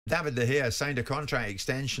David de Gea signed a contract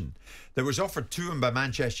extension that was offered to him by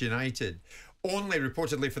Manchester United, only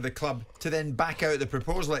reportedly for the club to then back out the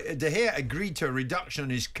proposal. De Gea agreed to a reduction in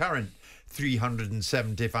his current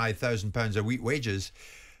 £375,000 a week wages,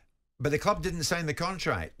 but the club didn't sign the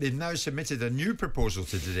contract. They've now submitted a new proposal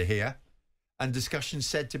to De Gea, and discussions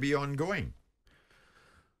said to be ongoing.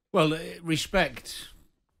 Well, respect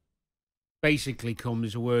basically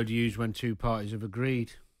comes a word used when two parties have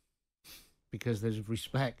agreed, because there's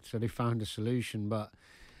respect, so they found a solution. But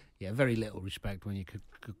yeah, very little respect when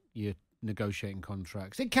you're negotiating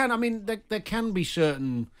contracts. It can, I mean, there can be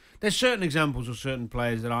there's certain examples of certain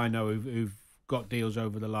players that I know who've got deals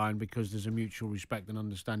over the line because there's a mutual respect and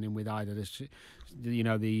understanding with either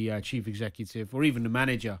the chief executive or even the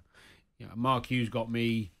manager. You know, Mark Hughes got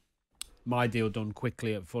my deal done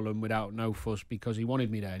quickly at Fulham without no fuss because he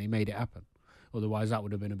wanted me there and he made it happen. Otherwise, that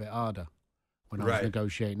would have been a bit harder when I was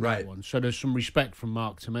negotiating that one. So there's some respect from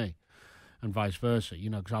Mark to me and vice versa, you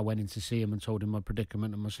know, because I went in to see him and told him my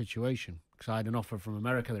predicament and my situation because I had an offer from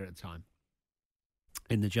America there at the time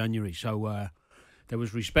in the January. So there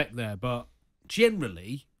was respect there. But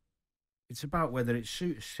generally, it's about whether it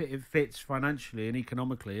fits financially and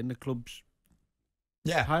economically in the club's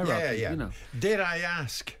hierarchy. You know. Dare I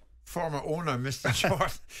ask, former owner Mr.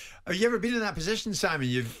 Short, have you ever been in that position, Simon?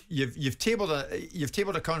 You've tabled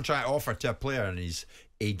a contract offer to a player and his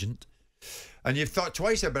agent, and you've thought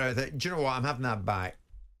twice about it. Do you know what? I'm having that back.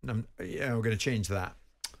 We're going to change that.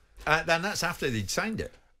 Then that's after they'd signed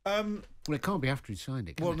it. Well, it can't be after he'd signed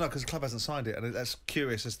it. No, because the club hasn't signed it, and that's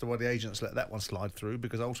curious as to why the agents let that one slide through.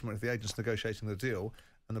 Because ultimately, if the agent's negotiating the deal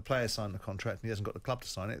and the player signed the contract and he hasn't got the club to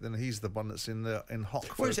sign it, then he's the one that's in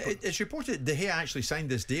hock. Well, it's reported De Gea actually signed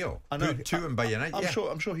this deal. I know to him by United.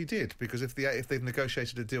 I'm sure he did, because if they've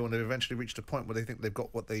negotiated a deal and they've eventually reached a point where they think they've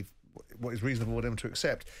got what is reasonable for them to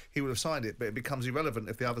accept, he would have signed it. But it becomes irrelevant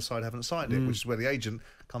if the other side haven't signed it, which is where the agent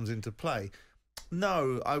comes into play.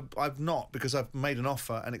 No, I've not, because I've made an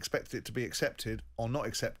offer and expected it to be accepted or not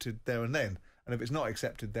accepted there and then. And if it's not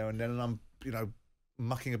accepted there and then, and I'm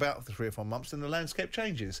mucking about for 3 or 4 months, then the landscape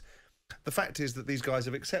changes. The fact is that these guys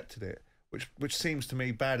have accepted it, which seems to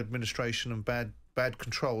me bad administration and bad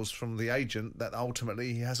controls from the agent, that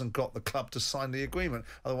ultimately he hasn't got the club to sign the agreement.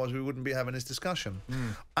 Otherwise, we wouldn't be having this discussion.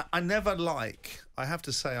 I never like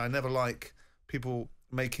people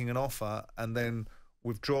making an offer and then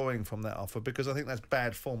withdrawing from that offer, because I think that's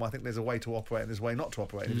bad form. I think there's a way to operate and there's a way not to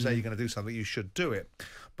operate. If you say you're going to do something, you should do it.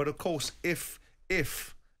 But of course, if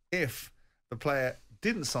the player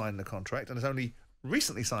didn't sign the contract and has only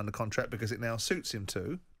recently signed the contract because it now suits him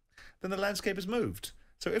to, then the landscape has moved.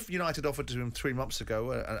 So if United offered to him 3 months ago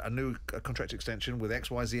a new contract extension with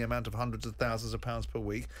XYZ amount of hundreds of thousands of pounds per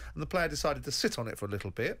week, and the player decided to sit on it for a little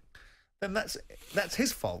bit, then that's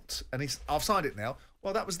his fault. And I've signed it now.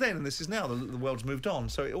 Well, that was then, and this is now. The world's moved on,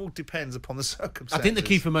 so it all depends upon the circumstances. I think the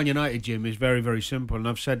key for Man United, Jim, is very, very simple, and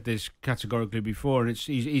I've said this categorically before. And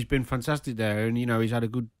he's been fantastic there, and he's had a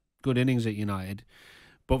good innings at United.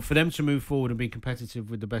 But for them to move forward and be competitive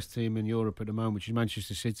with the best team in Europe at the moment, which is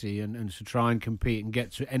Manchester City, and to try and compete and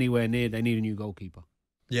get to anywhere near, they need a new goalkeeper.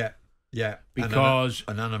 Yeah. Because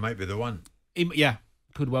Anana might be the one.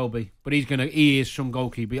 Could well be, but he is some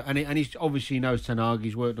goalkeeper, and he obviously knows Ten Hag.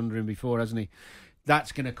 He's worked under him before, hasn't he?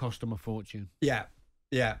 That's going to cost him a fortune. Yeah.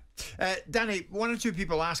 Danny, 1 or 2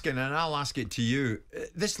 people asking, and I'll ask it to you.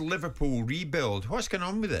 This Liverpool rebuild, what's going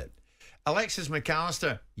on with it? Alexis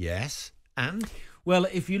McAllister, yes, and? Well,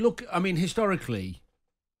 if you look, I mean, historically,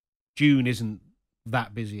 June isn't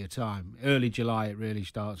that busy a time. Early July, it really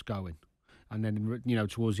starts going. And then,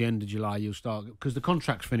 towards the end of July, you'll start, because the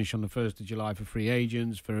contracts finish on the 1st of July for free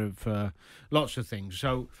agents, for lots of things.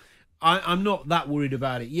 So I'm not that worried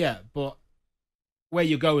about it yet, but where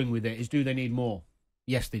you're going with it is, do they need more?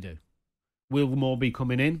 Yes, they do. Will more be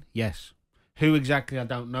coming in? Yes. Who exactly, I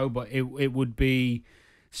don't know, but it would be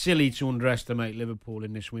silly to underestimate Liverpool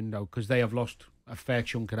in this window, because they have lost a fair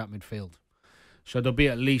chunk of that midfield. So there'll be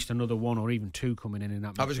at least another 1 or even 2 coming in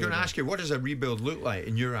that midfield. I was going to ask you, what does a rebuild look like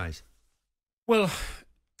in your eyes? Well,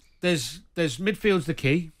 there's midfield's the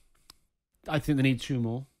key. I think they need 2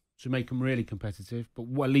 more to make them really competitive, but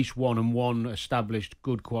at least one established,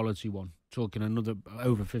 good quality one. Talking another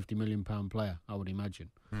over £50 million player, I would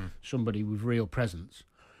imagine. Somebody with real presence.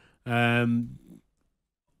 Up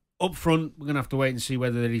front, we're going to have to wait and see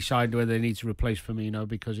whether they decide whether they need to replace Firmino,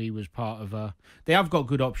 because he was part of They have got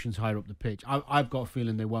good options higher up the pitch. I've got a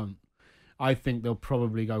feeling they won't. I think they'll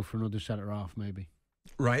probably go for another centre-half, maybe.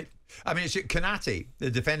 Right. I mean, it's Konate, the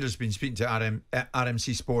defender's been speaking to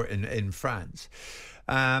RMC Sport in France.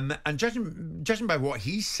 And judging by what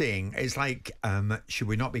he's saying, it's like, should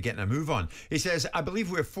we not be getting a move on? He says, I believe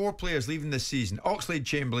we have 4 players leaving this season: Oxlade,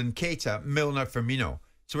 Chamberlain, Keita, Milner, Firmino.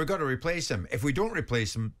 So we've got to replace them. If we don't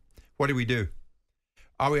replace them, what do?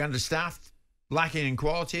 Are we understaffed, lacking in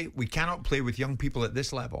quality? We cannot play with young people at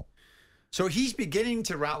this level. So he's beginning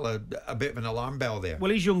to rattle a bit of an alarm bell there.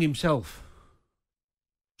 Well, he's young himself.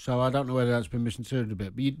 So I don't know whether that's been misinterpreted a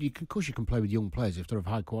bit. But of course you can play with young players if they're of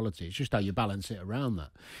high quality. It's just how you balance it around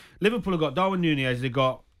that. Liverpool have got Darwin Núñez, they've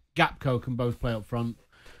got Gakpo can both play up front.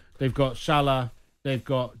 They've got Salah, they've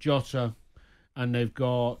got Jota, and they've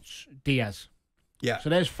got Diaz. Yeah. So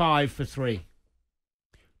there's 5 for 3.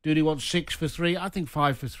 Do they want 6 for 3? I think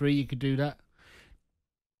 5 for 3, you could do that.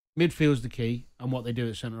 Midfield's the key, and what they do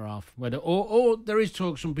at centre-half. Or there is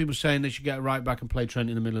talk, some people saying they should get a right back and play Trent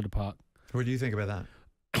in the middle of the park. What do you think about that?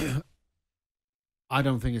 I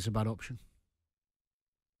don't think it's a bad option.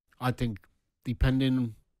 I think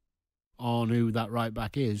depending on who that right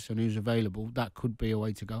back is and who's available, that could be a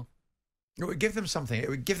way to go. It would give them something. It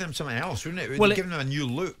would give them something else, wouldn't it? It would give them a new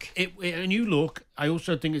look. A new look. I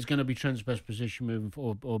also think it's going to be Trent's best position moving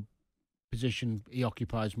forward, or position he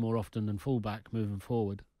occupies more often than fullback moving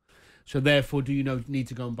forward. So therefore, do you need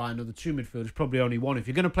to go and buy another 2 midfielders? Probably only one. If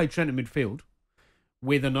you're going to play Trent in midfield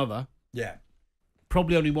with another,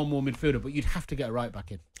 probably only one more midfielder, but you'd have to get a right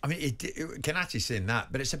back in. I mean, Konate's saying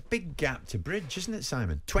that, but it's a big gap to bridge, isn't it,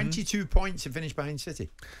 Simon? 22 points to finish behind City.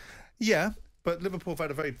 Yeah, but Liverpool have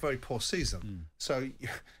had a very, very poor season. So,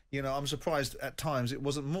 I'm surprised at times it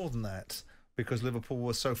wasn't more than that, because Liverpool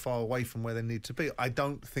was so far away from where they need to be. I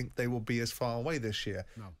don't think they will be as far away this year.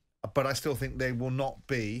 No. But I still think they will not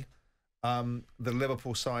be the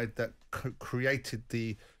Liverpool side that created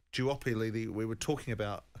the duopoly that we were talking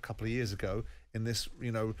about a couple of years ago in this,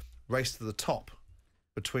 race to the top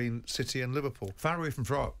between City and Liverpool. Far away from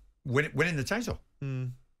winning the title.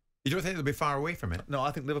 You don't think they'll be far away from it? No,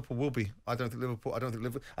 I think Liverpool will be. I don't think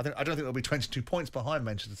they'll be 22 points behind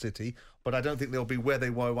Manchester City, but I don't think they'll be where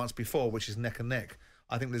they were once before, which is neck and neck.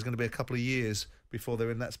 I think there's going to be a couple of years before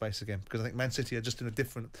they're in that space again, because I think Man City are just in a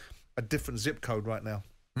different zip code right now.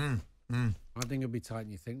 I think it'll be tighter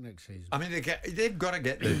than you think next season. I mean, they've got to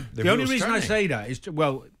get the only reason turning. I say that is,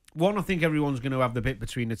 one, I think everyone's going to have the bit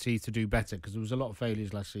between the teeth to do better, because there was a lot of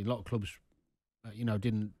failures last season. A lot of clubs,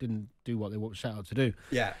 didn't do what they were set out to do.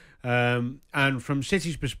 Yeah. And from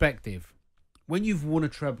City's perspective, when you've won a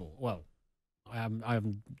treble, I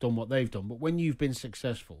haven't done what they've done, but when you've been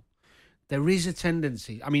successful, there is a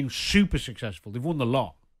tendency. I mean, super successful. They've won the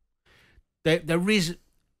lot. There is,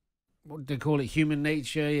 what they call it, human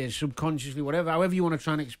nature, subconsciously, whatever. However you want to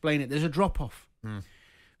try and explain it, there's a drop off.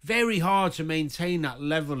 Very hard to maintain that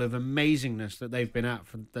level of amazingness that they've been at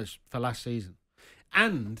for last season.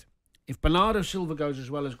 And if Bernardo Silva goes as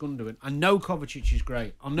well as Gundogan, I know Kovacic is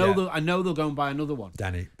great. I know they'll go and buy another one.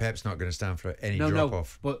 Danny, Pep's not going to stand for any drop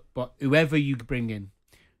off. But whoever you bring in,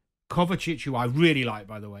 Kovacic, who I really like,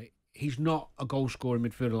 by the way, he's not a goal scoring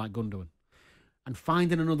midfielder like Gundogan. And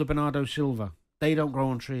finding another Bernardo Silva, they don't grow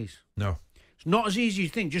on trees. No. It's not as easy as you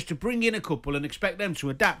think, just to bring in a couple and expect them to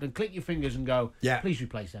adapt and click your fingers and go, please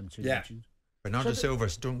replace them two legends. Bernardo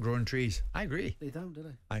Silvas don't grow on trees. I agree. They don't, do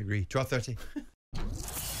they? I agree. 12:30.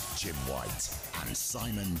 Jim White and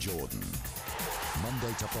Simon Jordan.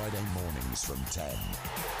 Monday to Friday mornings from 10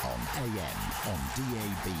 on AM, on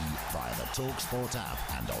DAB, via the talkSPORT app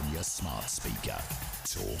and on your smart speaker.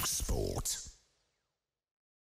 talkSPORT.